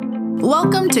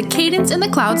Welcome to Cadence in the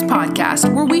Clouds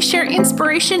podcast, where we share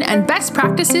inspiration and best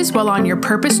practices while on your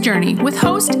purpose journey with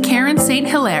host Karen St.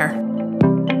 Hilaire.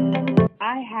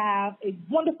 I have a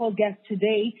wonderful guest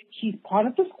today. She's part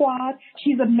of the squad.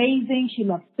 She's amazing. She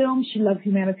loves film. She loves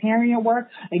humanitarian work,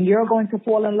 and you're going to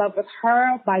fall in love with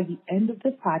her by the end of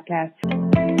this podcast.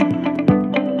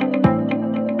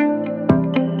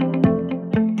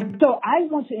 So I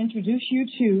want to introduce you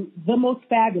to the most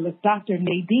fabulous Dr.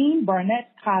 Nadine Barnett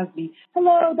Cosby.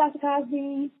 Hello, Dr.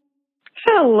 Cosby.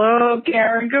 Hello,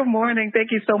 Karen. Good morning.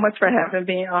 Thank you so much for having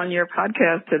me on your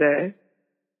podcast today.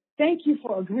 Thank you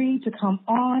for agreeing to come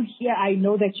on here. I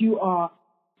know that you are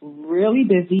really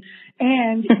busy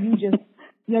and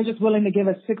you're just willing to give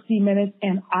us 60 minutes,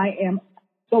 and I am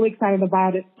so excited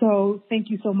about it. So thank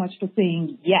you so much for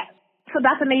saying yes. So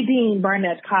Dr. Nadine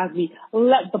Barnett Cosby,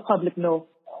 let the public know,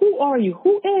 who are you?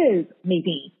 Who is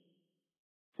Nadine?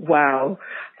 Wow.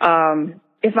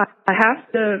 If I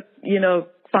have to,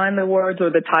 find the words or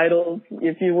the titles,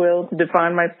 if you will, to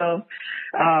define myself,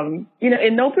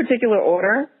 in no particular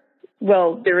order.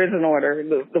 Well, there is an order.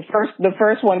 The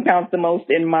first one counts the most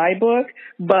in my book,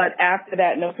 but after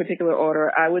that, no particular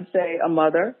order, I would say a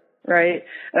mother, right?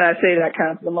 And I say that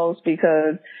counts the most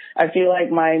because I feel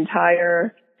like my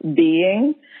entire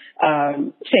being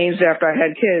changed after I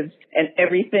had kids, and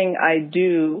everything I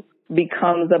do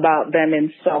becomes about them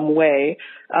in some way.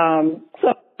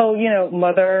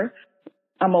 Mother,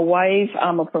 I'm a wife,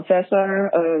 I'm a professor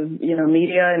of,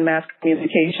 media and mass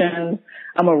communication.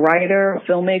 I'm a writer, a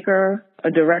filmmaker, a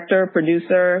director,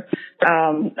 producer.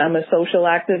 I'm a social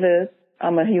activist.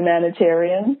 I'm a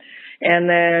humanitarian, and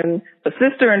then a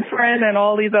sister and friend and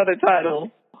all these other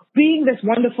titles. Being this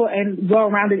wonderful and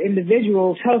well-rounded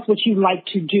individual, tell us what you like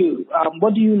to do.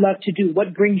 What do you love to do?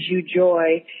 What brings you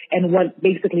joy, and what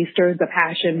basically stirs the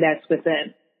passion that's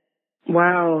within?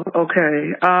 Wow.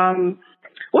 Okay.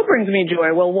 What brings me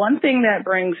joy? Well, one thing that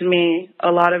brings me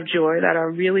a lot of joy that I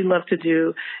really love to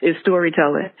do is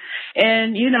storytelling.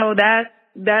 And,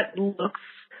 that looks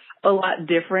a lot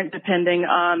different depending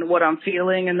on what I'm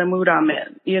feeling and the mood I'm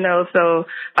in, so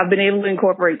I've been able to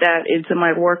incorporate that into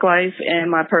my work life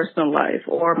and my personal life,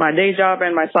 or my day job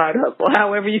and my side hustle,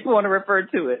 however you want to refer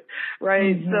to it.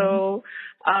 Right. Mm-hmm. So,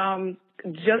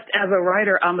 just as a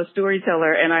writer, I'm a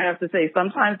storyteller, and I have to say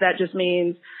sometimes that just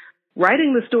means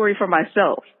writing the story for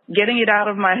myself, getting it out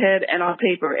of my head and on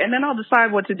paper, and then I'll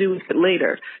decide what to do with it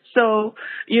later. So,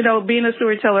 being a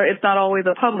storyteller, it's not always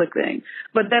a public thing.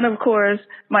 But then, of course,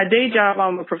 my day job,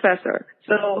 I'm a professor.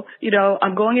 So,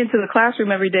 I'm going into the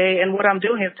classroom every day, and what I'm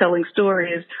doing is telling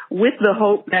stories with the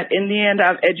hope that in the end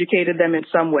I've educated them in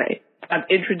some way. I've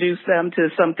introduced them to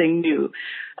something new.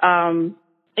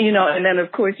 And then,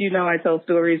 of course, I tell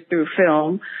stories through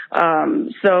film.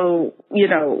 So,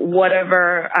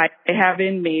 whatever I have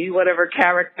in me, whatever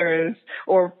characters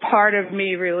or part of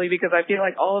me really, because I feel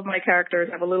like all of my characters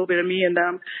have a little bit of me in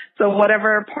them. So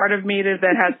whatever part of me it is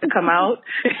that has to come out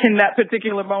in that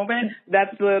particular moment,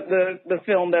 that's the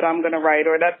film that I'm going to write,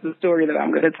 or that's the story that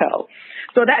I'm going to tell.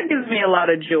 So that gives me a lot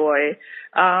of joy.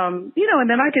 And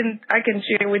then I can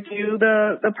share with you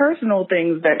the personal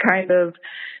things that kind of,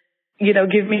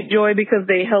 give me joy because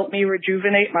they help me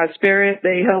rejuvenate my spirit.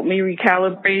 They help me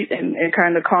recalibrate and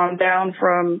kind of calm down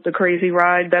from the crazy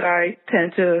ride that I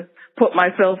tend to put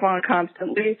myself on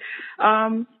constantly.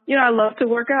 I love to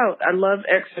work out. I love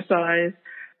exercise.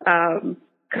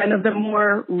 Kind of the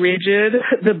more rigid,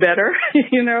 the better,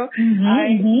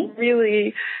 I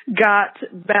really got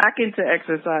back into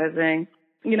exercising,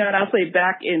 and I'll say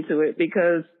back into it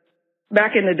because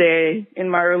back in the day, in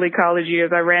my early college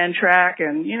years, I ran track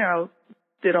and,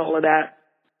 did all of that.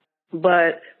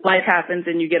 But life happens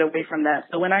and you get away from that.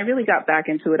 So when I really got back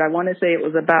into it, I want to say it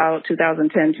was about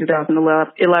 2010,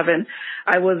 2011.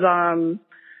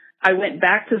 I went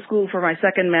back to school for my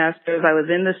second master's. I was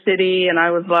in the city and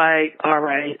I was like, all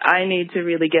right, I need to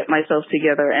really get myself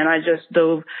together. And I just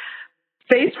dove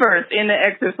face first into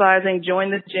exercising,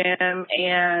 joined the gym,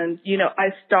 and, I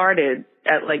started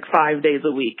at like 5 days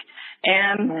a week.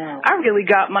 And I really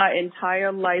got my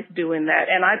entire life doing that.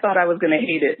 And I thought I was going to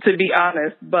hate it, to be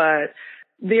honest. But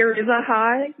there is a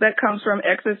high that comes from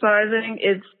exercising.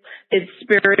 It's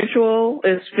spiritual,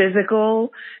 it's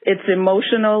physical, it's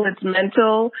emotional, it's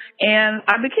mental. And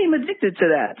I became addicted to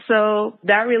that. So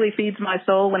that really feeds my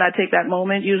soul when I take that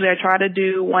moment. Usually I try to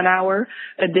do 1 hour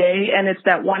a day. And it's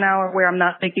that 1 hour where I'm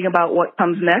not thinking about what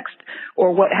comes next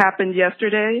or what happened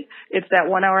yesterday. It's that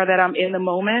 1 hour that I'm in the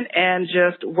moment and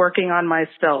just working on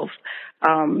myself.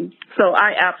 So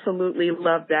I absolutely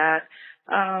love that.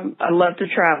 I love to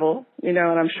travel, and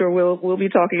I'm sure we'll be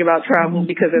talking about travel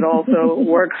because it also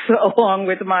works along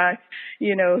with my,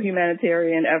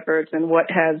 humanitarian efforts and what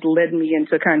has led me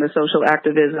into kind of social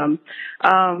activism.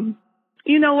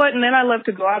 You know what? And then I love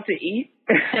to go out to eat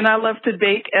and I love to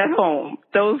bake at home.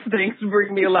 Those things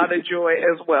bring me a lot of joy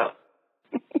as well.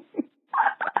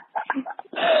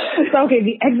 So, okay,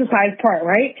 the exercise part,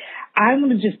 right? I'm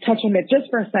going to just touch on that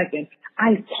just for a second.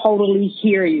 I totally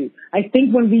hear you. I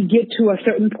think when we get to a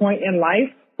certain point in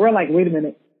life, we're like, wait a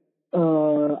minute.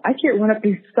 I can't run up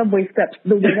these subway steps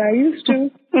the way I used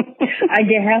to. I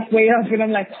get halfway up and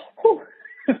I'm like, whew.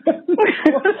 Push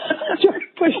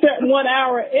that 1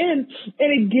 hour in and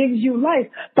it gives you life.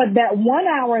 But that 1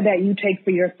 hour that you take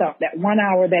for yourself, that 1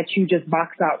 hour that you just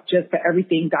box out just for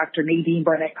everything, Dr. Nadine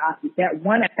Burnett-Cossey, that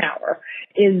 1 hour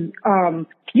is,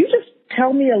 you just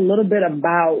tell me a little bit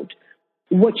about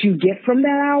what you get from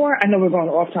that hour. I know we're going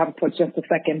off topic for just a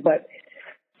second, but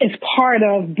it's part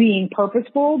of being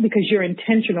purposeful because you're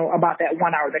intentional about that 1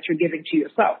 hour that you're giving to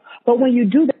yourself. But when you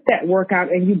do that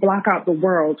workout and you block out the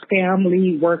world,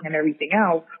 family, work, and everything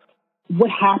else,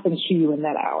 what happens to you in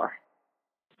that hour?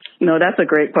 No, that's a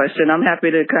great question. I'm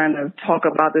happy to kind of talk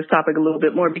about this topic a little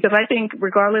bit more because I think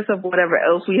regardless of whatever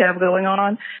else we have going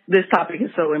on, this topic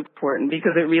is so important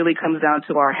because it really comes down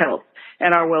to our health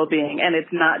and our well-being. And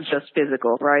it's not just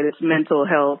physical, right? It's mental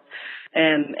health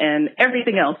and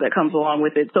everything else that comes along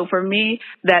with it. So for me,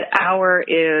 that hour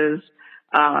is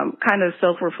kind of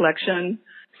self-reflection,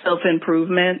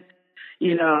 self-improvement.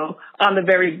 On the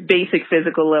very basic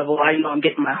physical level, I know I'm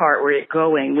getting my heart rate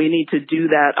going. We need to do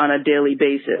that on a daily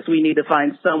basis. We need to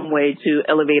find some way to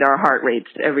elevate our heart rates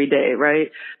every day,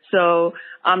 right? So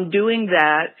I'm doing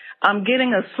that. I'm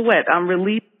getting a sweat. I'm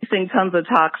releasing tons of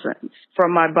toxins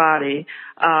from my body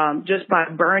just by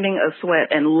burning a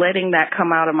sweat and letting that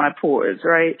come out of my pores,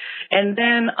 right? And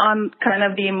then on kind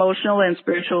of the emotional and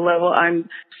spiritual level, I'm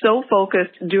so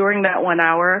focused during that 1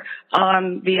 hour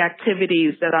on the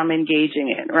activities that I'm engaging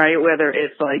in, right? Whether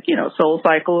it's like, Soul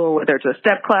Cycle or whether it's a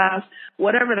step class,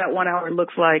 whatever that 1 hour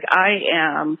looks like, I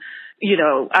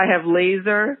have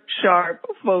laser sharp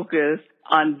focus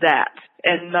on that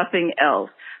and nothing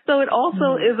else. So it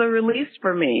also is a release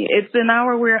for me. It's an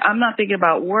hour where I'm not thinking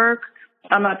about work.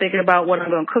 I'm not thinking about what I'm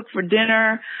going to cook for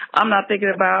dinner. I'm not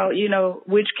thinking about,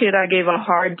 which kid I gave a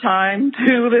hard time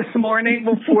to this morning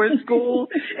before school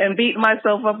and beat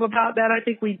myself up about that. I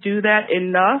think we do that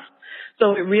enough.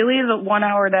 So it really is a 1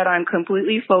 hour that I'm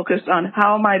completely focused on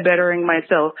how am I bettering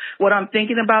myself. What I'm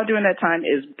thinking about during that time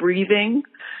is breathing,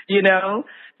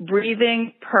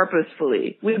 breathing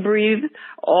purposefully. We breathe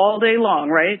all day long,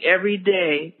 right? Every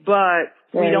day, but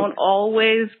we don't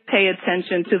always pay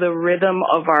attention to the rhythm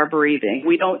of our breathing.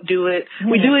 We don't do it.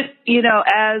 We do it,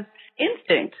 as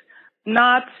instinct,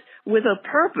 not with a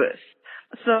purpose.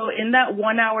 So in that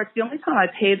 1 hour, it's the only time I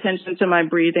pay attention to my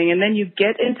breathing. And then you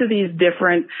get into these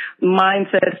different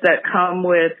mindsets that come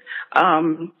with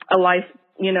a life,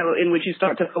 in which you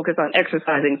start to focus on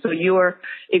exercising. So you are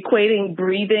equating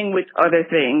breathing with other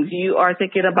things. You are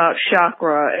thinking about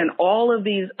chakra and all of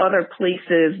these other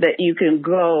places that you can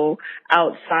go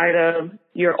outside of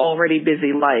your already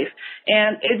busy life.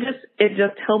 And it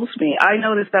just helps me. I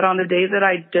notice that on the days that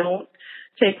I don't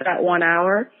take that 1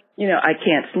 hour, I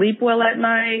can't sleep well at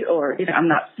night or, I'm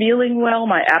not feeling well.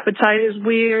 My appetite is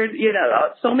weird.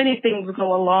 So many things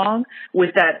go along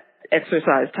with that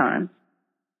exercise time.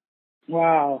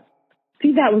 Wow.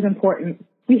 See, that was important.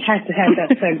 We had to have that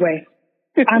segue.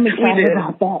 I'm excited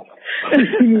about that.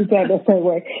 We had that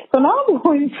segue. So now I'm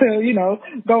going to,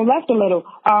 go left a little.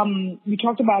 You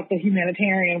talked about the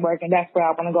humanitarian work, and that's where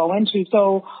I want to go into.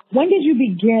 So when did you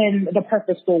begin the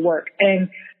purposeful work? And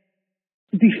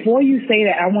before you say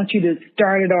that, I want you to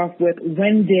start it off with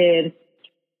when did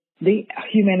the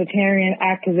humanitarian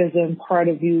activism part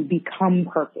of you become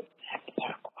purpose? That's the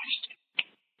better question.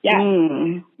 Yeah.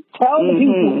 Tell the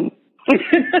people.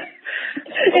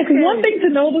 It's one thing to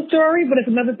know the story, but it's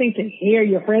another thing to hear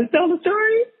your friends tell the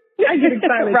story. I get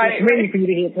excited just waiting for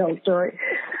you to tell the story.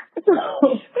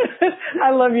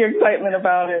 I love your excitement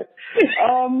about it.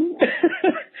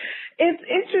 It's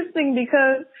interesting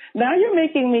because now you're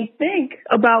making me think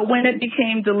about when it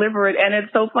became deliberate. And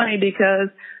it's so funny because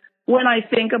when I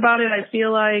think about it, I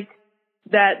feel like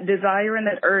that desire and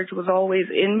that urge was always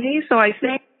in me. So I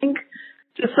think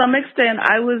to some extent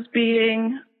I was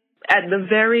being at the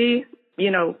very,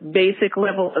 basic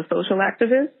level a social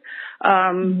activist,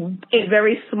 in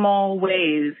very small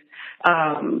ways.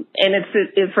 And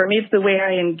for me, it's the way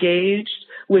I engaged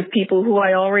with people who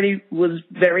I already was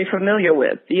very familiar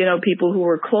with, people who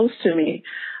were close to me.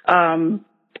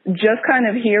 just kind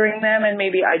of hearing them and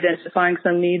maybe identifying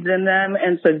some needs in them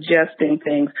and suggesting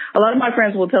things. A lot of my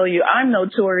friends will tell you I'm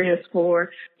notorious for,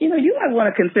 you might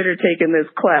want to consider taking this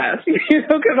class,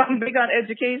 because I'm big on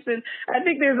education. I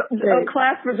think there's a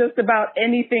class for just about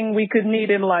anything we could need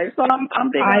in life. So I'm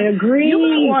big on. I agree.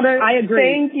 I agree.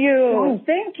 Thank you. Yes.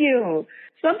 Thank you.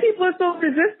 Some people are so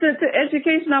resistant to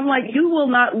education. I'm like, you will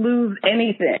not lose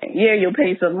anything. Yeah, you'll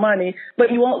pay some money,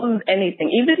 but you won't lose anything.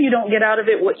 Even if you don't get out of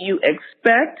it what you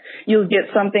expect, you'll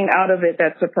get something out of it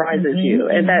that surprises you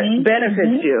and that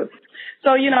benefits you. So,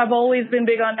 I've always been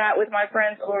big on that with my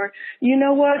friends. Or, you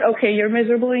know what? Okay, you're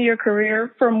miserable in your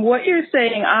career. From what you're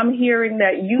saying, I'm hearing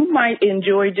that you might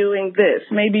enjoy doing this.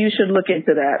 Maybe you should look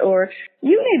into that. Or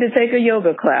you need to take a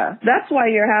yoga class. That's why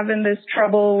you're having this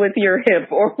trouble with your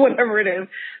hip or whatever it is.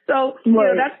 So,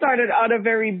 that started on a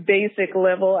very basic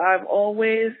level. I've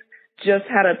always just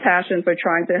had a passion for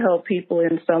trying to help people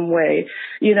in some way,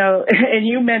 and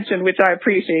you mentioned, which I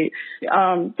appreciate,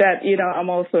 that, I'm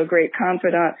also a great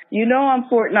confidant. I'm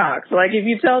Fort Knox. Like, if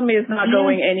you tell me it's not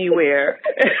going anywhere,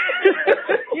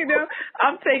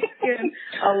 I'm taking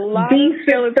a lot of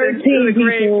skeletons to the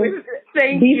grave.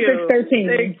 Thank you.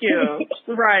 Thank you.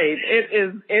 Right.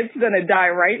 It's going to die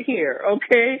right here.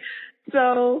 Okay.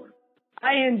 So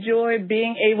I enjoy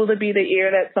being able to be the ear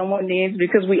that someone needs,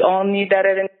 because we all need that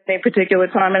at any particular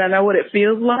time. And I know what it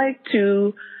feels like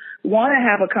to want to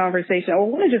have a conversation or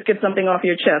want to just get something off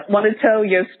your chest, want to tell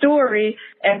your story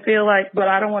and feel like, but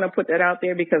I don't want to put that out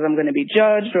there because I'm going to be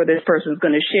judged or this person's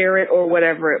going to share it or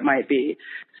whatever it might be.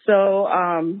 So,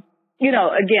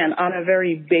 again, on a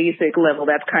very basic level,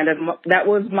 that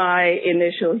was my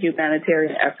initial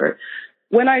humanitarian effort.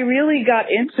 When I really got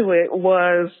into it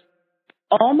was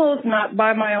almost not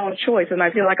by my own choice. And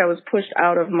I feel like I was pushed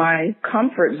out of my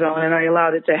comfort zone and I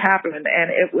allowed it to happen.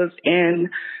 And it was in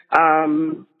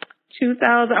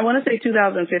 2000, I want to say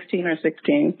 2015 or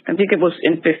 16. I think it was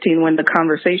in 15 when the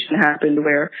conversation happened,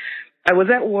 where I was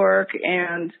at work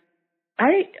and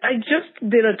I just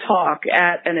did a talk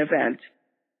at an event.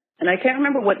 And I can't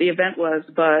remember what the event was,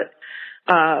 but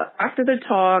after the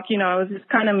talk, I was just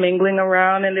kind of mingling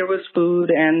around and there was food,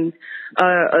 and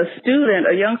a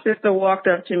young sister walked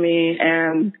up to me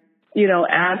and,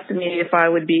 asked me if I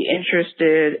would be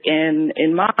interested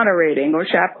in moderating or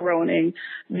chaperoning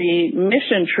the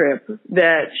mission trip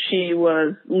that she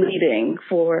was leading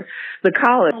for the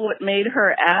college. What made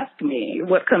her ask me,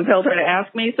 what compelled her to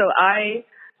ask me. So I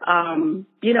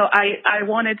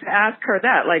wanted to ask her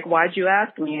that, like, why'd you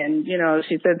ask me? And,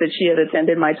 she said that she had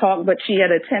attended my talk, but she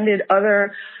had attended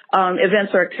other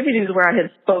events or activities where I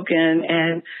had spoken,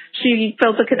 and she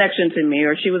felt a connection to me,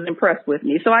 or she was impressed with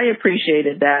me. So I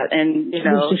appreciated that. And,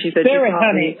 she said, spirit,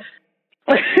 honey.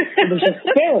 I'll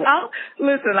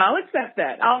accept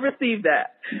that. I'll receive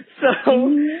that. So,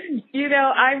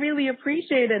 I really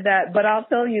appreciated that. But I'll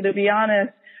tell you, to be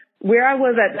honest, where I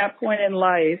was at that point in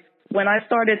life, when I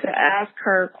started to ask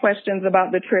her questions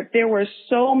about the trip, there were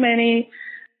so many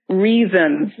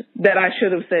reasons that I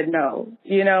should have said no,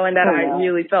 and that I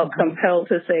really felt compelled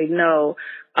to say no.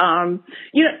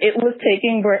 It was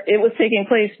taking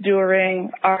place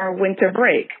during our winter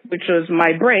break, which was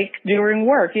my break during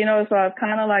work, so I was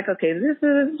kind of like, okay, this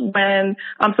is when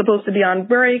I'm supposed to be on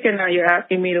break, and now you're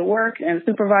asking me to work and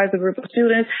supervise a group of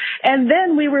students. And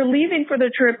then we were leaving for the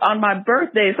trip on my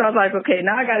birthday, so I was like, okay,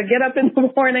 now I got to get up in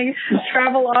the morning,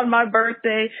 travel on my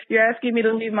birthday. You're asking me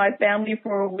to leave my family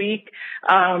for a week.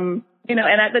 And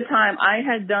at the time I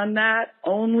had done that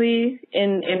only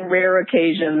in rare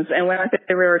occasions. And when I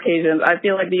say rare occasions, I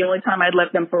feel like the only time I'd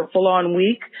left them for a full-on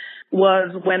week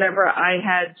was whenever I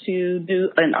had to do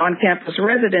an on-campus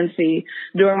residency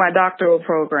during my doctoral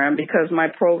program, because my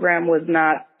program was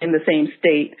not in the same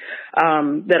state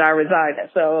that I reside in.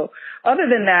 So other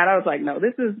than that, I was like, no,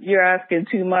 you're asking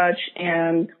too much.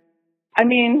 And I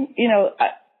mean,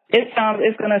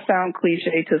 it's going to sound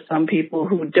cliche to some people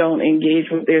who don't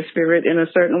engage with their spirit in a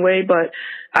certain way, but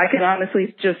I can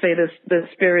honestly just say this: the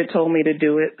spirit told me to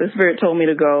do it. The spirit told me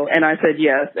to go, and I said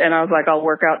yes. And I was like, I'll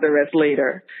work out the rest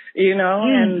later, and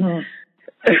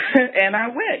and I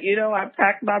went. I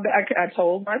packed my bag. I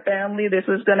told my family this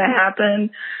is going to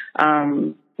happen.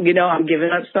 I'm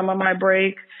giving up some of my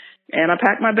break, and I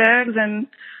packed my bags. And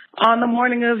on the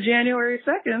morning of January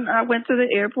 2nd, I went to the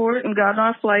airport and got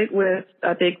on a flight with,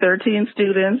 I think, 13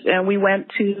 students, and we went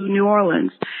to New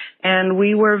Orleans. And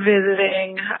we were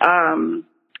visiting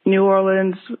New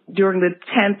Orleans during the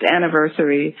 10th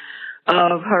anniversary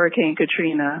of Hurricane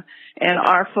Katrina. And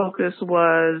our focus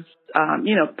was,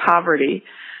 poverty.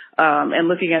 and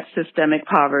looking at systemic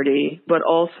poverty, but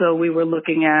also we were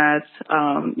looking at,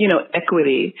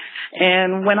 equity.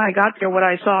 And when I got there, what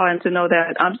I saw, and to know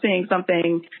that I'm seeing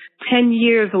something 10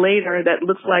 years later that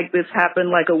looks like this happened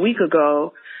like a week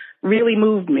ago, really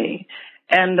moved me.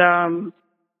 And,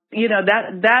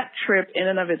 that trip in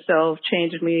and of itself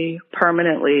changed me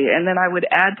permanently. And then I would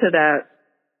add to that,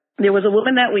 there was a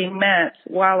woman that we met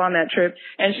while on that trip,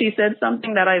 and she said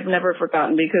something that I've never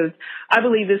forgotten, because I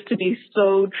believe this to be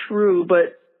so true,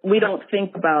 but we don't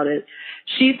think about it.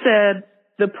 She said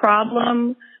the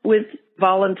problem with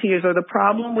volunteers, or the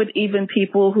problem with even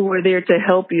people who are there to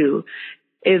help you,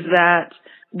 is that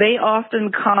they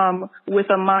often come with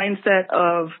a mindset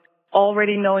of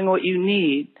already knowing what you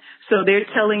need. So they're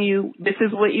telling you, this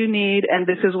is what you need and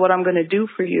this is what I'm going to do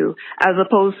for you, as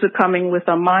opposed to coming with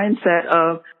a mindset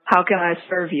of, how can I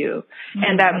serve you?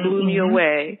 And that blew me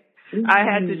away. I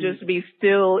had to just be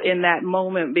still in that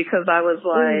moment, because I was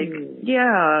like,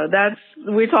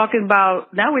 we're talking about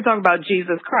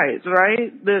Jesus Christ,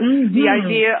 right? The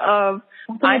idea of,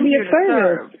 I'm here to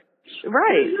serve.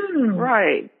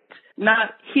 Right.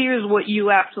 Not, here's what you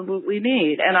absolutely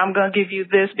need, and I'm going to give you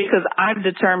this because I've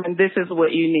determined this is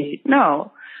what you need.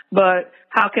 No, but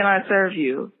how can I serve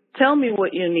you? Tell me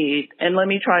what you need, and let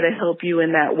me try to help you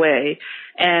in that way.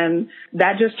 And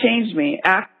that just changed me.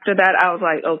 After that, I was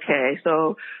like, okay,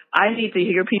 so I need to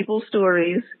hear people's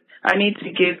stories. I need to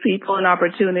give people an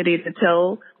opportunity to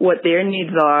tell what their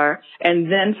needs are, and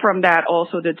then from that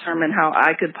also determine how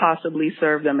I could possibly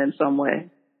serve them in some way.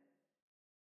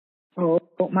 Oh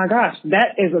my gosh,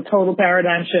 that is a total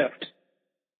paradigm shift.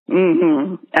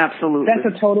 Absolutely.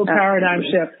 That's a total paradigm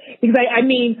shift. Because I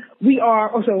mean, we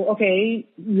are also, okay,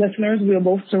 listeners, we're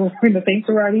both in the same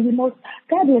sorority. We're most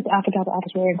fabulous Alpha Kappa Alpha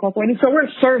Sorority Incorporated. So we're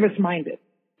service minded.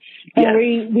 And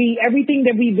we everything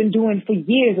that we've been doing for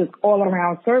years is all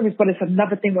around service, but it's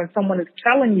another thing when someone is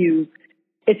telling you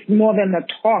it's more than the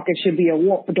talk, it should be a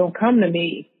walk, but don't come to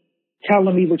me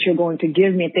telling me what you're going to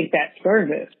give me and think that's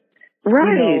service.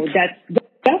 Right.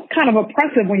 That's kind of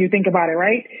oppressive when you think about it,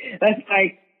 right? That's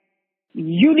like,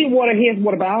 you need water, here's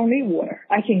water, but I don't need water.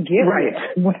 I can give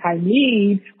what I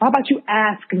need. How about you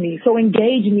ask me? So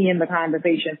engage me in the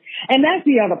conversation. And that's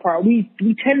the other part. We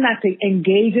tend not to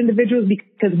engage individuals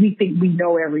because we think we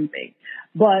know everything.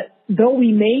 But though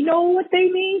we may know what they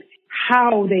need,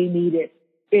 how they need it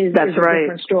is a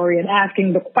different story. And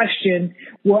asking the question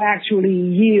will actually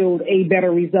yield a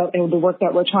better result in the work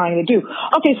that we're trying to do.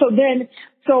 Okay, so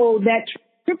that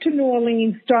trip to New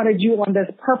Orleans started you on this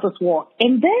purpose walk,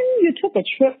 and then you took a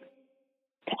trip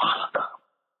to Africa.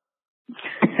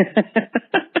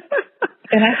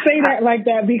 And I say that like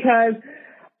that because,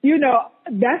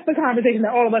 that's the conversation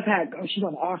that all of us had. Oh, she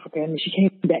went to Africa and she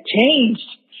came, that changed.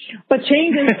 But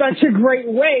change in such a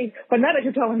great way. But now that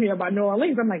you're telling me about New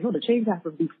Orleans, I'm like, no, the change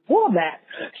happened before that.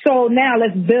 So now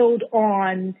let's build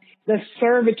on the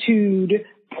servitude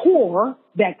pour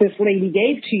that this lady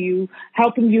gave to you,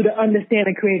 helping you to understand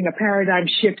and creating a paradigm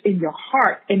shift in your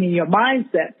heart and in your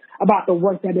mindset about the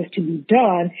work that is to be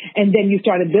done. And then you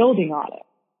started building on it.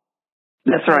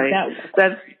 That's right.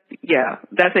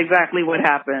 That's exactly what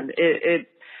happened.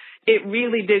 It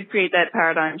really did create that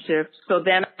paradigm shift. So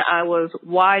then I was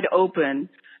wide open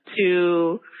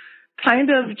to kind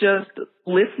of just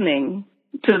listening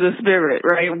to the spirit,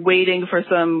 right? Waiting for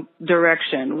some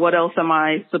direction. What else am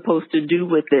I supposed to do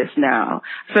with this now?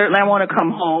 Certainly I want to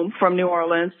come home from New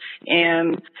Orleans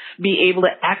and be able to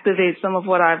activate some of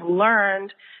what I've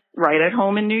learned right at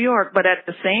home in New York. But at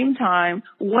the same time,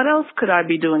 what else could I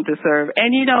be doing to serve?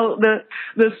 And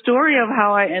the story of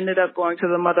how I ended up going to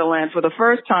the motherland for the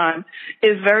first time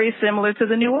is very similar to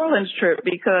the New Orleans trip,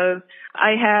 because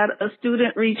I had a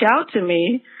student reach out to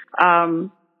me,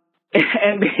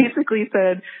 and basically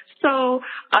said, so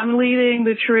I'm leading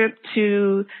the trip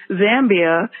to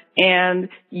Zambia and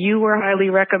you were highly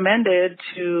recommended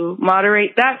to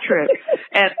moderate that trip.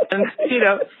 And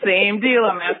same deal.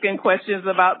 I'm asking questions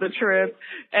about the trip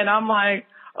and I'm like,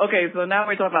 okay, so now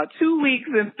we're talking about 2 weeks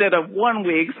instead of 1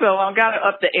 week. So I've got to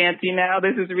up the ante now.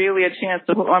 This is really a chance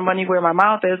to put my money where my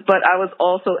mouth is. But I was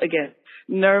also, again,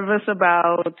 nervous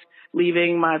about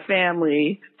leaving my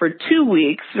family for 2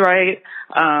 weeks, right?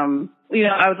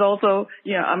 I was also,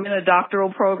 I'm in a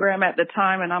doctoral program at the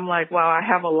time and I'm like, wow, I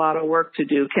have a lot of work to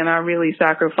do. Can I really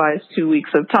sacrifice 2 weeks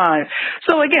of time?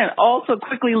 So again, also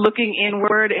quickly looking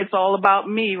inward, it's all about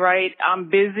me, right? I'm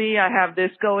busy. I have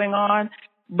this going on.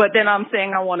 But then I'm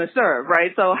saying I want to serve,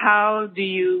 right? So how do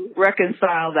you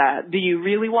reconcile that? Do you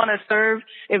really want to serve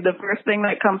if the first thing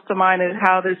that comes to mind is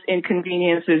how this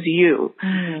inconveniences you?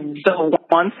 So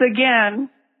once again,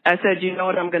 I said, you know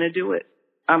what, I'm going to do it.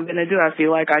 I'm going to do. I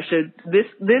feel like I should, this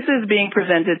is being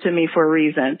presented to me for a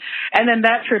reason. And then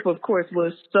that trip, of course,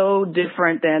 was so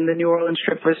different than the New Orleans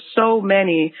trip for so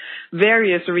many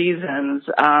various reasons.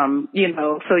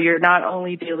 So you're not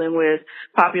only dealing with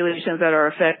populations that are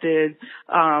affected,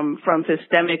 from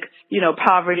systemic,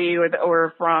 poverty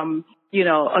or from,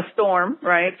 a storm,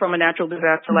 right, from a natural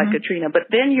disaster like Katrina. But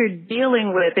then you're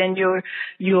dealing with and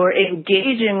you're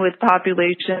engaging with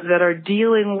populations that are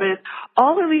dealing with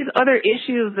all of these other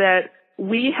issues that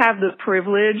we have the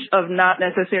privilege of not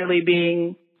necessarily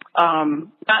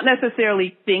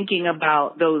thinking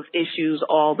about those issues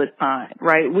all the time,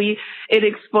 right? It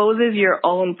exposes your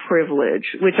own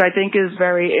privilege, which I think is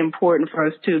very important for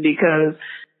us too, because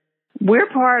we're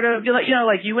part of,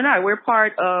 like you and I, we're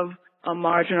part of a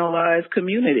marginalized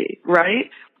community,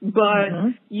 right?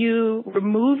 But you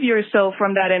remove yourself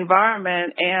from that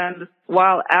environment, and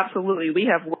while absolutely we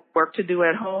have work to do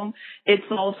at home, it's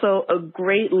also a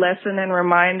great lesson and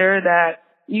reminder that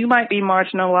you might be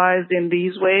marginalized in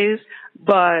these ways,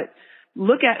 but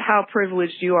look at how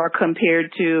privileged you are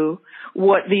compared to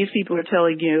what these people are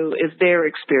telling you is their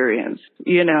experience,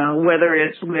 whether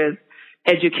it's with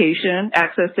education,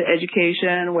 access to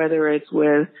education, whether it's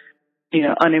with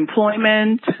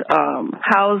unemployment,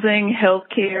 housing,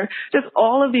 healthcare, just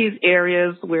all of these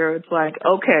areas where it's like,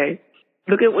 okay,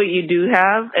 look at what you do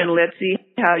have and let's see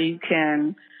how you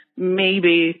can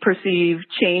maybe perceive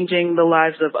changing the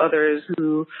lives of others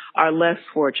who are less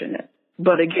fortunate.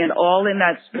 But again, all in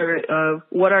that spirit of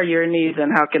what are your needs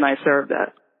and how can I serve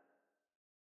that?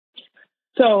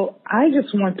 So I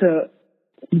just want to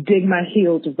dig my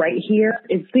heels right here.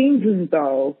 It seems as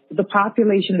though the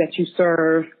population that you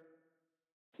serve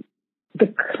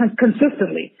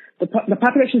consistently, the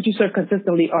populations you serve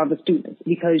consistently are the students,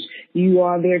 because you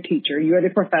are their teacher, you are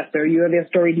their professor, you are their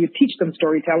story, you teach them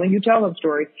storytelling, you tell them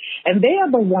stories, and they are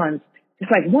the ones,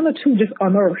 it's like one or two just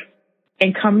unearth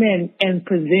and come in and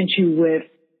present you with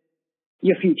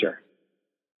your future.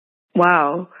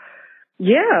 Wow.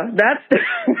 Yeah, that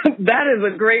is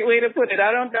a great way to put it.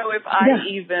 I don't know if I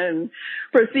even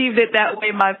perceived it that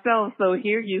way myself. So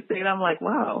here you say it, I'm like,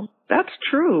 wow, that's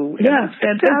true. Yeah, that's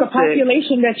fantastic. The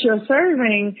population that you're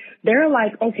serving, they're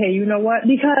like, okay, you know what?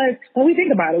 Because when we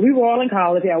think about it, we were all in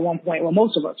college at one point. Well,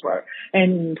 most of us were.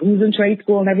 And who's in trade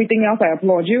school and everything else, I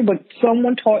applaud you. But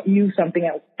someone taught you something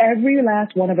else. Every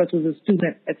last one of us was a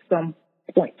student at some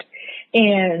point.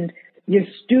 And your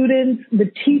students, the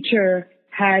teacher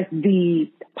has the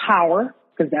power,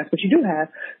 because that's what you do have,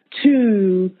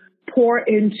 to pour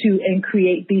into and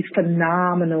create these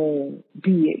phenomenal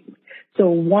beings. So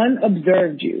one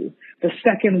observed you, the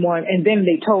second one, and then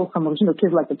they told someone,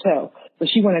 kids like to tell. So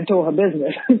she went and told her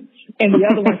business. And the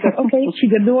other one said, okay, she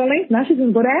did New Orleans, now she's going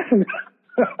to go to Africa.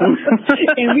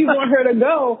 And we want her to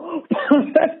go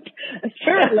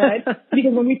spirit-led,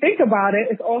 because when we think about it,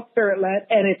 it's all spirit-led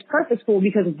and it's purposeful,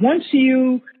 because once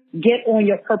you get on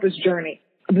your purpose journey,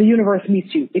 the universe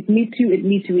meets you. It meets you.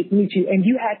 And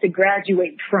you had to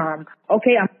graduate from,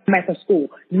 okay, I'm at the school.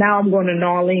 Now I'm going to New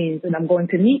Orleans and I'm going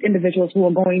to meet individuals who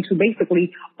are going to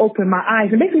basically open my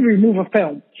eyes and basically remove a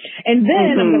film. And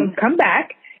then I'm going to come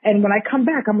back. And when I come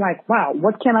back, I'm like, wow,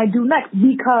 what can I do next?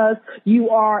 Because you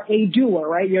are a doer,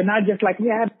 right? You're not just like,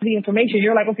 yeah, I have the information.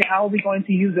 You're like, okay, how are we going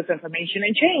to use this information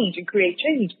and change and create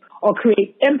change or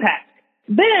create impact?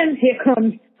 Then here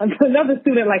comes another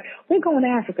student like, we're going to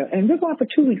Africa and we're going for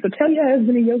 2 weeks. So tell your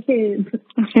husband and your kids,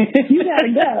 you got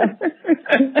to go.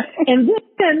 And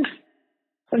then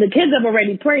the kids have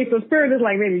already prayed. So Spirit is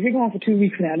like, baby, you're going for 2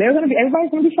 weeks now.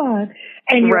 Everybody's going to be fine.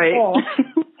 And you're off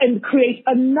and create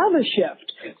another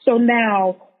shift. So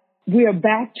now we're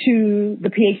back to the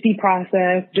PhD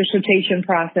process, dissertation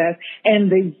process,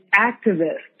 and the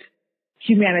activist,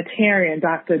 humanitarian,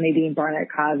 Dr. Nadine Barnett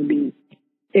Cosby,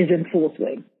 is in full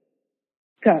swing.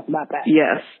 Tell us about that.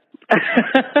 Yes.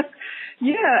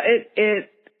 Yeah,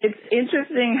 it's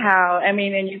interesting how, and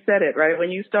you said it, right?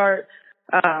 When you start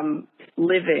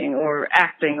living or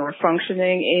acting or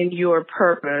functioning in your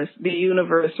purpose, the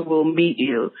universe will meet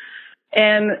you.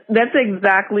 And that's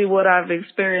exactly what I've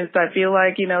experienced. I feel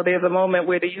like, there's a moment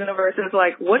where the universe is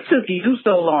like, what took you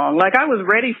so long? Like, I was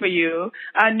ready for you.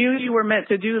 I knew you were meant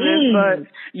to do this, but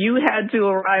you had to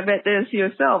arrive at this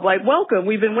yourself. Like, welcome.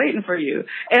 We've been waiting for you.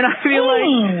 And I feel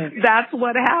like that's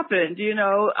what happened,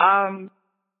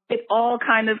 it all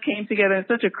kind of came together in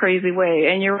such a crazy way.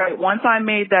 And you're right. Once I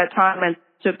made that time and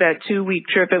took that 2-week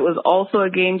trip, it was also a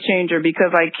game changer,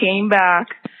 because I came back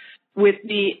with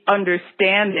the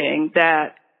understanding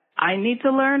that I need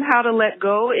to learn how to let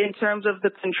go in terms of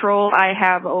the control I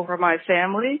have over my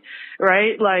family,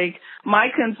 right? Like, my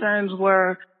concerns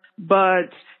were but,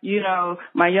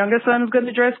 my youngest son is going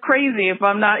to dress crazy if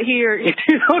I'm not here,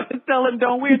 to tell him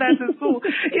don't wear that to school.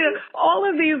 All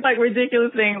of these like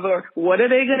ridiculous things, or what are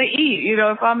they going to eat,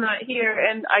 if I'm not here.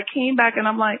 And I came back and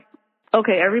I'm like,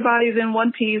 okay, everybody's in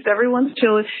one piece. Everyone's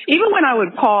chilling. Even when I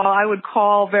would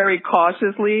call very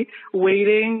cautiously,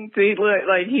 waiting to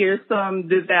like hear some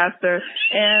disaster.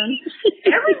 And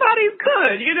everybody's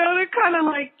good. They're kind of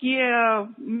like, yeah,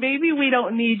 maybe we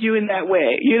don't need you in that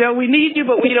way. We need you,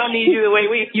 but we don't need you the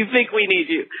way you think we need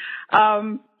you.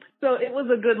 So it was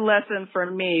a good lesson for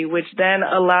me, which then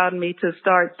allowed me to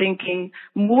start thinking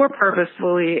more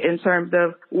purposefully in terms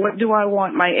of what do I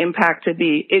want my impact to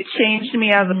be. It changed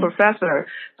me as a professor.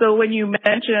 So when you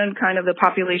mentioned kind of the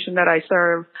population that I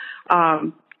serve,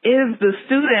 is the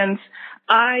students,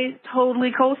 I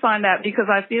totally co-sign that, because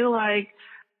I feel like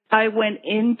I went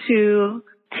into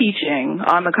teaching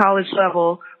on the college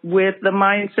level with the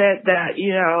mindset that,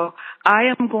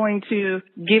 I am going to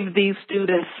give these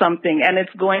students something, and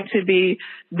it's going to be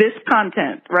this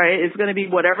content, right? It's going to be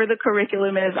whatever the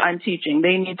curriculum is I'm teaching.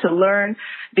 They need to learn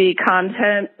the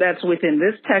content that's within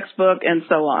this textbook and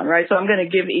so on, right? So I'm going to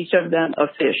give each of them a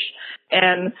fish.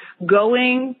 And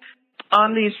going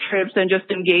on these trips and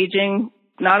just engaging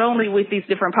not only with these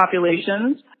different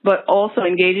populations, but also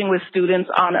engaging with students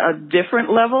on a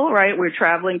different level, right? We're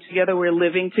traveling together. We're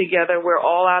living together. We're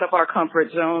all out of our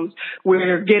comfort zones.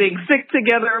 We're getting sick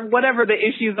together, whatever the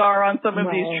issues are on some of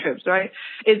these trips, right?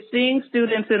 It's seeing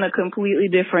students in a completely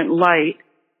different light.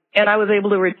 And I was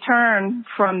able to return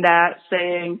from that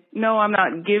saying, no, I'm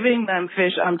not giving them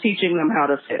fish. I'm teaching them how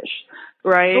to fish,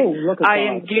 right? Oh, look at I that.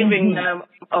 am giving them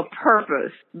a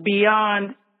purpose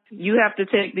beyond you have to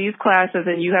take these classes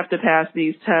and you have to pass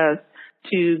these tests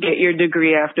to get your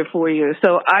degree after 4 years.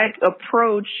 So I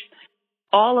approach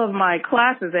all of my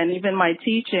classes and even my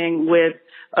teaching with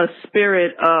a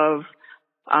spirit of,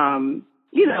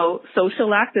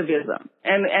 social activism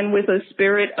and with a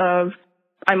spirit of,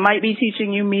 I might be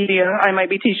teaching you media, I might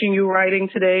be teaching you writing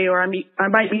today, or I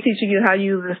might be teaching you how to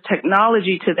use this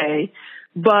technology today,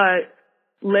 but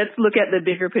let's look at the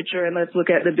bigger picture and let's look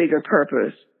at the bigger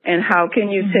purpose. And how can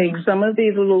you take some of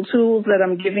these little tools that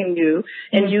I'm giving you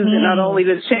and use it not only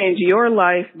to change your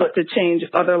life, but to change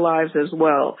other lives as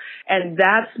well. And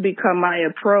that's become my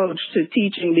approach to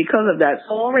teaching because of that.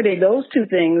 So already those two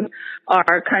things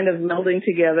are kind of melding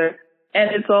together. And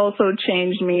it's also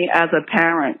changed me as a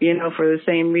parent, for the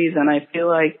same reason. I feel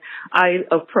like I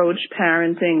approach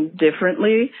parenting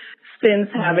differently since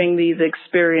having these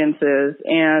experiences.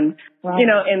 And,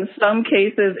 in some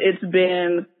cases it's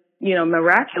been,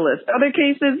 miraculous. Other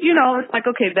cases, it's like,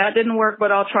 okay, that didn't work,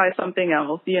 but I'll try something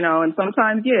else, and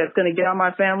sometimes, it's going to get on my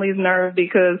family's nerve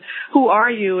because who are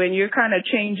you? And you're kind of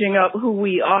changing up who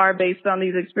we are based on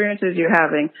these experiences you're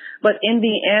having. But in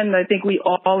the end, I think we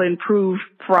all improve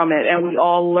from it and we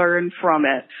all learn from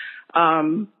it.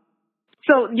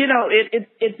 So,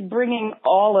 it's bringing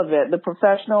all of it, the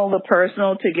professional, the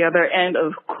personal together. And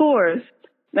of course,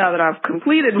 now that I've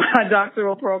completed my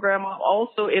doctoral program, I'm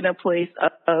also in a place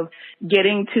of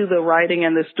getting to the writing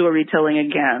and the storytelling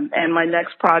again. And my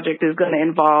next project is going to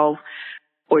involve,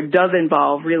 or does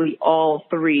involve, really all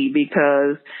three,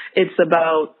 because it's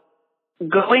about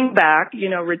going back,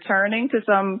 returning to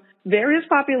some various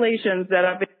populations that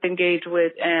I've been engaged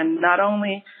with, and not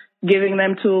only giving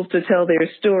them tools to tell their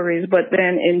stories, but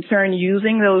then in turn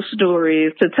using those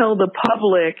stories to tell the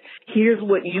public, here's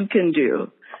what you can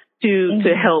do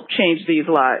to help change these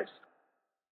lives.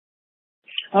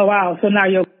 Oh, wow. So now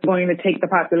you're going to take the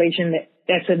population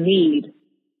that's in need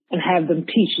and have them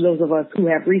teach those of us who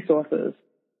have resources,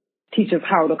 teach us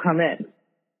how to come in.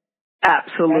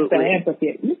 Absolutely. That's the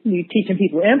empathy. You're teaching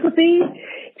people empathy,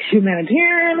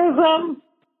 humanitarianism,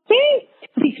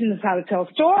 teaching us how to tell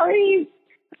stories.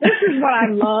 This is what I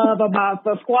love about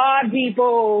the squad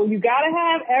people. You got to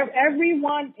have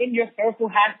everyone in your circle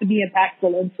has to be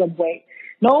impactful in some way.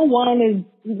 No one is,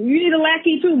 you need a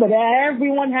lackey too, but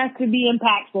everyone has to be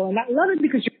impactful. And I love it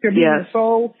because you're being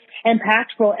so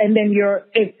impactful, and then you're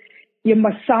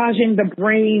massaging the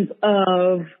brains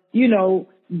of,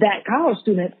 that college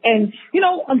student. And,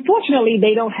 unfortunately,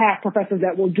 they don't have professors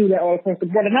that will do that all across the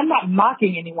board. And I'm not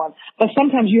mocking anyone, but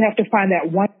sometimes you have to find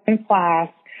that one class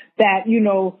that,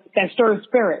 that stirs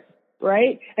spirit,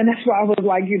 right? And that's why I was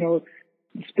like,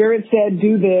 Spirit said,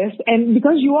 do this. And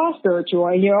because you are spiritual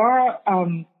and you are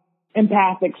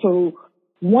empathic, so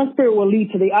one spirit will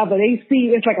lead to the other. They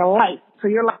see it's like a light. So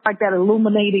you're like that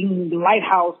illuminating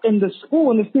lighthouse in the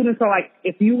school. And the students are like,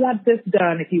 if you want this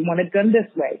done, if you want it done this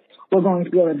way, we're going to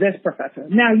go to this professor.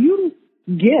 Now you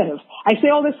give. I say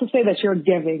all this to say that you're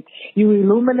giving. You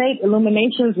illuminate.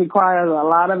 Illuminations require a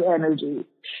lot of energy.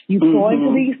 You pour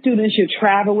into these students, you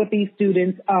travel with these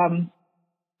students.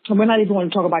 And we're not even going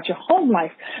to talk about your home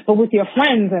life, but with your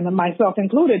friends and myself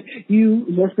included, you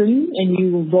listen and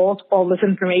you vault all this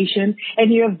information,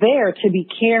 and you're there to be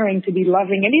caring, to be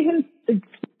loving, and even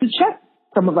to check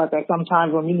some of us at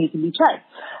sometimes when we need to be checked.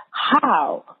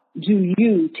 How do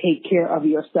you take care of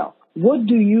yourself? What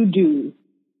do you do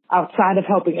outside of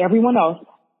helping everyone else?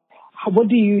 What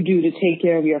do you do to take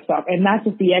care of yourself? And not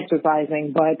just the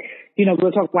exercising, but,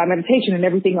 we'll talk about meditation and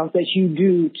everything else that you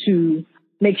do to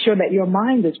make sure that your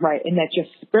mind is right and that your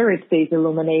spirit stays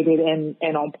illuminated and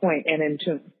on point and in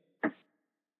tune.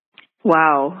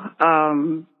 Wow.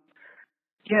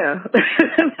 Yeah,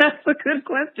 that's a good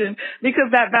question,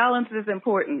 because that balance is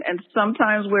important. And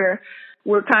sometimes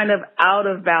we're kind of out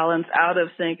of balance, out of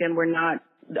sync, and we're not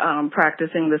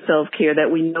practicing the self-care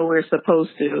that we know we're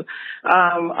supposed to.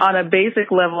 On a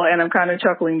basic level, and I'm kind of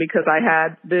chuckling because I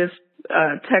had this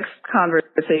text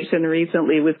conversation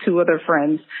recently with two other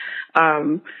friends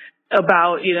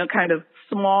about, kind of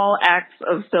small acts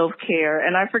of self-care.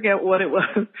 And I forget what it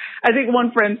was. I think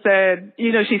one friend said,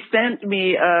 she sent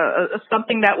me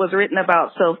something that was written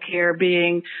about self-care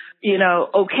being,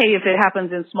 okay if it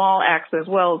happens in small acts as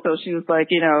well. So she was like,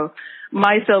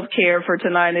 my self-care for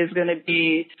tonight is going to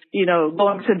be,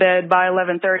 going to bed by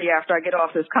 11:30 after I get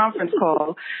off this conference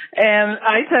call. And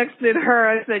I texted her,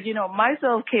 I said, my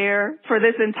self-care for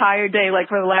this entire day, like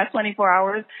for the last 24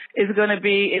 hours, is going to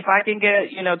be if I can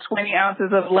get, 20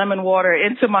 ounces of lemon water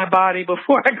into my body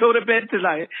before I go to bed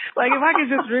tonight. Like if I can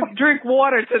just drink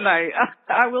water tonight,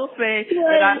 I will say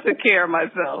that I took care of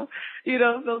myself.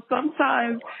 So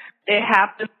sometimes it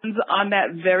happens on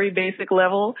that very basic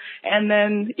level. And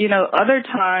then, other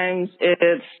times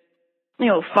it's,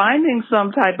 finding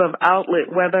some type of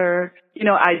outlet, whether,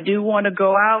 I do want to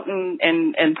go out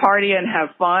and party and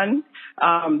have fun.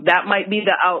 That might be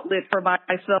the outlet for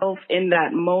myself in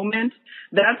that moment.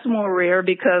 That's more rare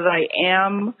because I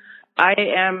am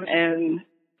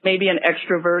maybe an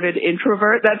extroverted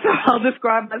introvert. That's how I'll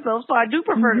describe myself. So I do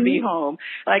prefer to be home.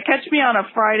 Like catch me on a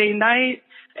Friday night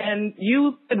and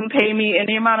you couldn't pay me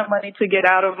any amount of money to get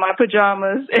out of my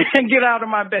pajamas and get out of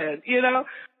my bed,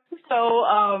 So,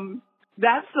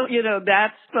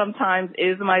 that sometimes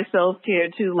is my self-care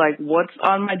too. Like what's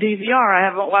on my DVR? I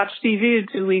haven't watched TV in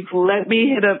 2 weeks. Let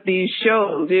me hit up these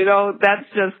shows, that's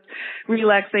just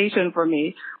relaxation for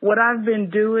me. What I've been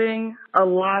doing a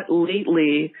lot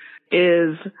lately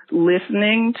is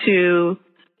listening to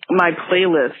my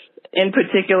playlist. In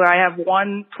particular, I have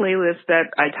one playlist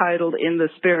that I titled In the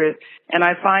Spirit, and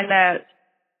I find that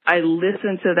I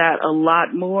listen to that a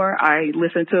lot more. I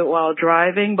listen to it while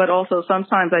driving, but also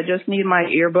sometimes I just need my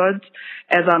earbuds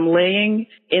as I'm laying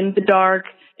in the dark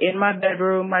in my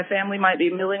bedroom. My family might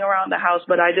be milling around the house,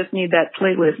 but I just need that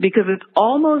playlist because it's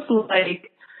almost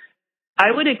like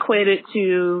I would equate it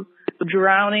to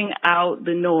drowning out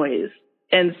the noise.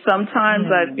 And sometimes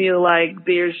I feel like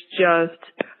there's just,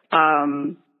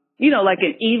 like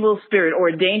an evil spirit or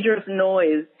a dangerous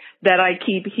noise that I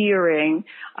keep hearing.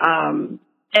 And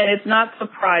it's not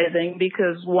surprising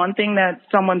because one thing that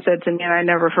someone said to me, and I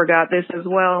never forgot this as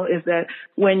well, is that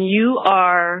when you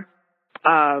are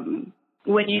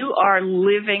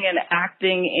living and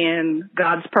acting in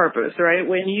God's purpose, right?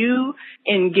 When you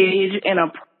engage in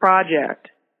a project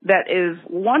that is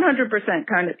 100%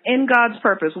 kind of in God's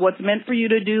purpose, what's meant for you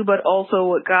to do, but also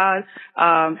what God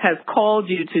has called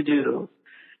you to do,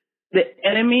 the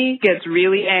enemy gets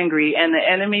really angry and the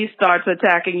enemy starts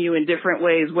attacking you in different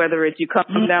ways, whether it's you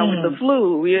come down with the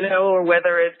flu, or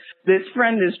whether it's this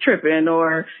friend is tripping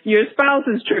or your spouse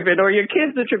is tripping or your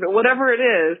kids are tripping, whatever it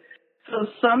is. So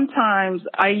sometimes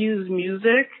I use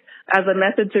music as a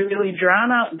method to really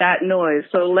drown out that noise.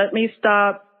 So let me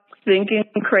stop thinking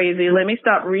crazy. Let me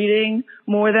stop reading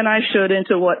more than I should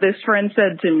into what this friend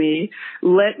said to me.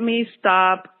 Let me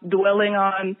stop dwelling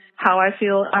on how I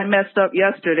feel I messed up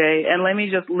yesterday, and let me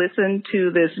just listen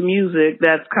to this music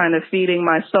that's kind of feeding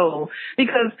my soul.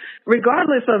 Because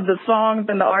regardless of the songs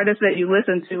and the artists that you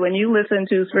listen to, when you listen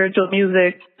to spiritual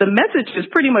music, the message is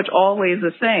pretty much always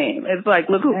the same. It's like,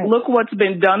 look what's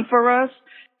been done for us,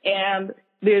 and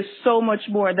there's so much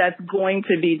more that's going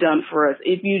to be done for us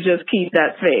if you just keep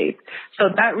that faith. So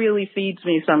that really feeds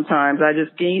me sometimes. I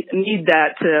just need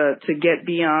that to get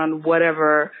beyond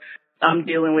whatever I'm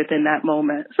dealing with in that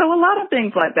moment. So a lot of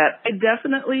things like that. I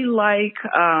definitely like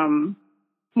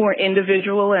more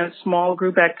individual and small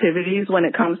group activities when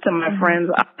it comes to my friends.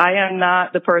 I am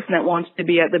not the person that wants to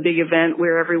be at the big event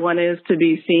where everyone is to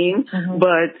be seen,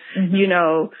 but,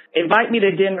 invite me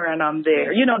to dinner and I'm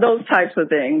there, those types of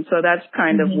things. So that's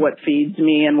kind of what feeds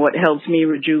me and what helps me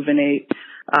rejuvenate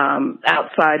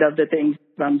outside of the things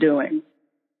I'm doing.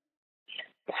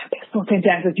 That's so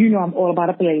fantastic. You know I'm all about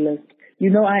a playlist. You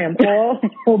know I am all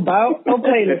about a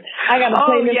playlist. I got a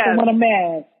playlist for when I'm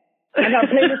mad. I got a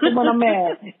playlist for when I'm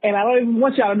mad. And I don't even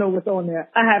want y'all to know what's on there.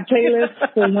 I have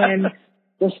playlists for when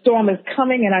the storm is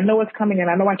coming and I know it's coming and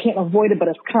I know I can't avoid it, but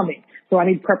it's coming. So I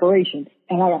need preparation.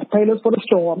 And I got a playlist for the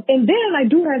storm. And then I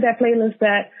do have that playlist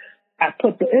that I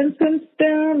put the incense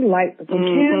down, light some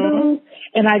candles,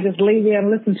 and I just lay there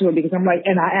and listen to it because I'm like,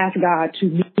 and I ask God to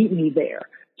meet me there.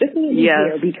 Just meet me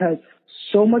there because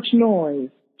so much noise.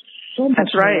 So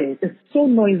much noise. It's so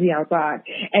noisy outside.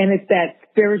 And it's that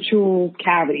spiritual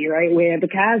cavity, right? Where the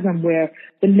chasm, where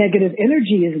the negative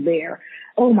energy is there.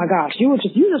 Oh my gosh, you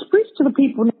just preach to the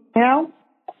people now.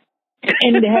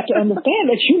 And they have to understand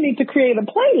that you need to create a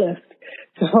playlist.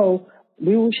 So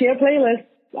we will share playlists.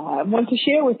 I want to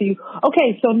share with you.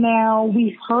 Okay, so now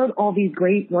we've heard all these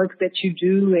great works that you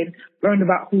do and learned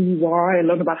about who you are and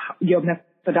learned about your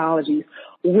methodologies.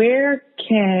 Where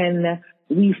can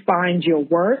we find your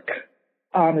work?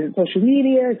 Is it social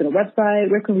media? Is it a website?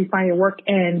 Where can we find your work?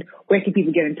 And where can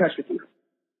people get in touch with you?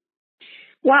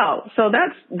 Wow. So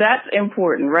that's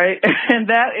important, right? And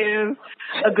that is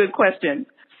a good question.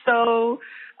 So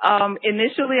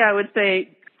initially I would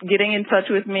say getting in touch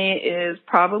with me is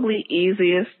probably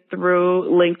easiest through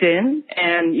LinkedIn.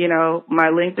 And, you know, my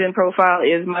LinkedIn profile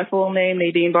is my full name,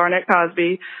 Nadine Barnett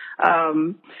Cosby.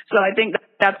 So I think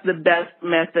that's the best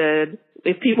method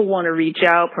if people want to reach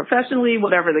out professionally,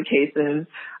 whatever the case is.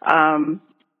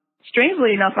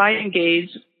 Strangely enough, I engage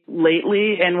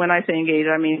lately. And when I say engage,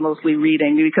 I mean mostly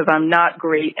reading because I'm not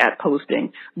great at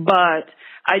posting, but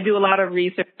I do a lot of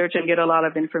research and get a lot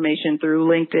of information through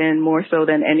LinkedIn more so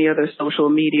than any other social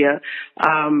media.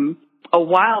 A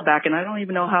while back, and I don't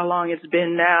even know how long it's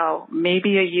been now,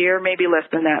 maybe a year, maybe less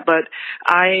than that, but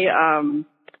I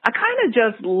kind of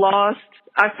just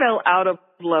I fell out of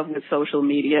love with social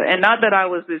media. And not that I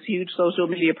was this huge social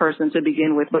media person to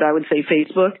begin with, but I would say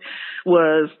Facebook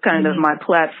was kind of my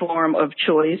platform of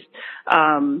choice.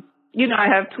 You know, I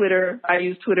have Twitter. I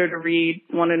use Twitter to read,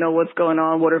 want to know what's going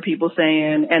on, what are people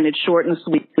saying, and it's short and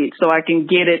sweet, so I can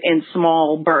get it in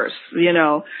small bursts, you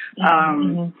know.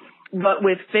 But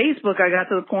with Facebook, I got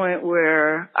to the point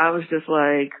where I was just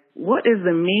like, what is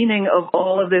the meaning of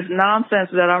all of this nonsense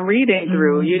that I'm reading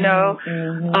through, you know?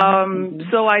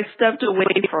 So I stepped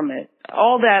away from it.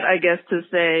 All that, I guess, to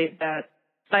say that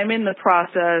I'm in the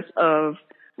process of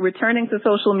returning to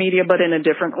social media, but in a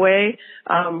different way,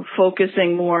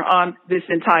 focusing more on this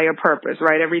entire purpose,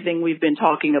 right? Everything we've been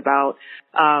talking about.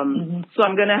 So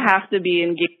I'm going to have to be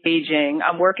engaging.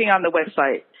 I'm working on the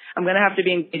website. I'm going to have to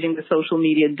be engaging with social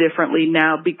media differently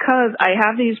now because I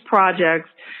have these projects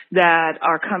that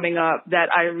are coming up that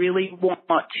I really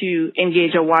want to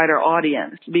engage a wider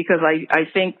audience because I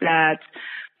think that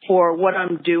for what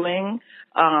I'm doing,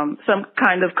 some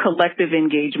kind of collective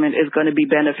engagement is going to be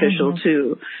beneficial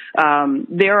too.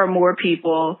 There are more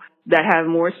people that have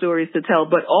more stories to tell,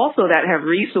 but also that have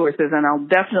resources, and I'll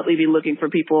definitely be looking for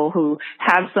people who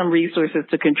have some resources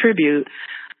to contribute,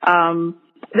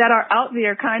 that are out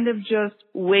there kind of just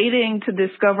waiting to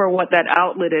discover what that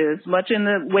outlet is, much in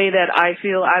the way that I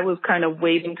feel I was kind of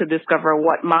waiting to discover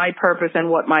what my purpose and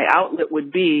what my outlet would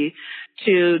be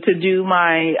to do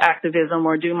my activism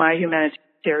or do my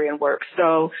humanitarian work.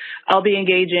 So I'll be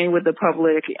engaging with the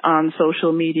public on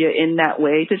social media in that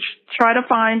way to try to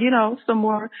find, you know, some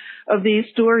more of these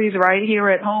stories right here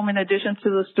at home in addition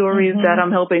to the stories that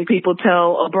I'm helping people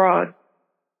tell abroad.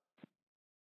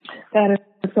 That is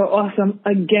so awesome.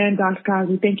 Again, Dr.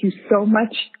 Cosby, thank you so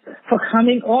much for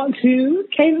coming on to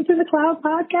Cadence in the Cloud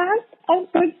podcast. I'm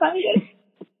so excited.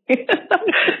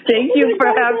 Thank you for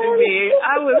having me.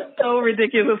 I was so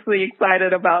ridiculously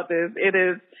excited about this. It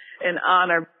is an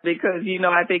honor because, you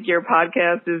know, I think your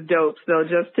podcast is dope. So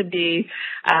just to be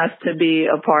asked to be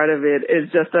a part of it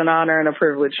is just an honor and a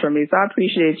privilege for me. So I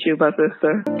appreciate you, my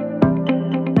sister.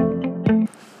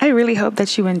 I really hope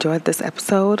that you enjoyed this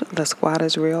episode. The squad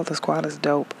is real. The squad is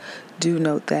dope. Do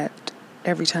note that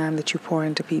every time that you pour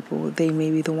into people, they may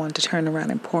be the one to turn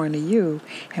around and pour into you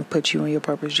and put you on your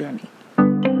purpose journey.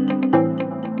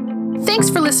 Thanks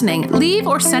for listening. Leave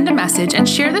or send a message and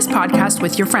share this podcast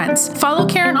with your friends. Follow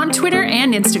Karen on Twitter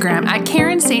and Instagram at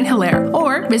Karen St. Hilaire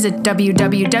or visit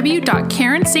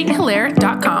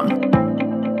www.KarenSt.Hilaire.com.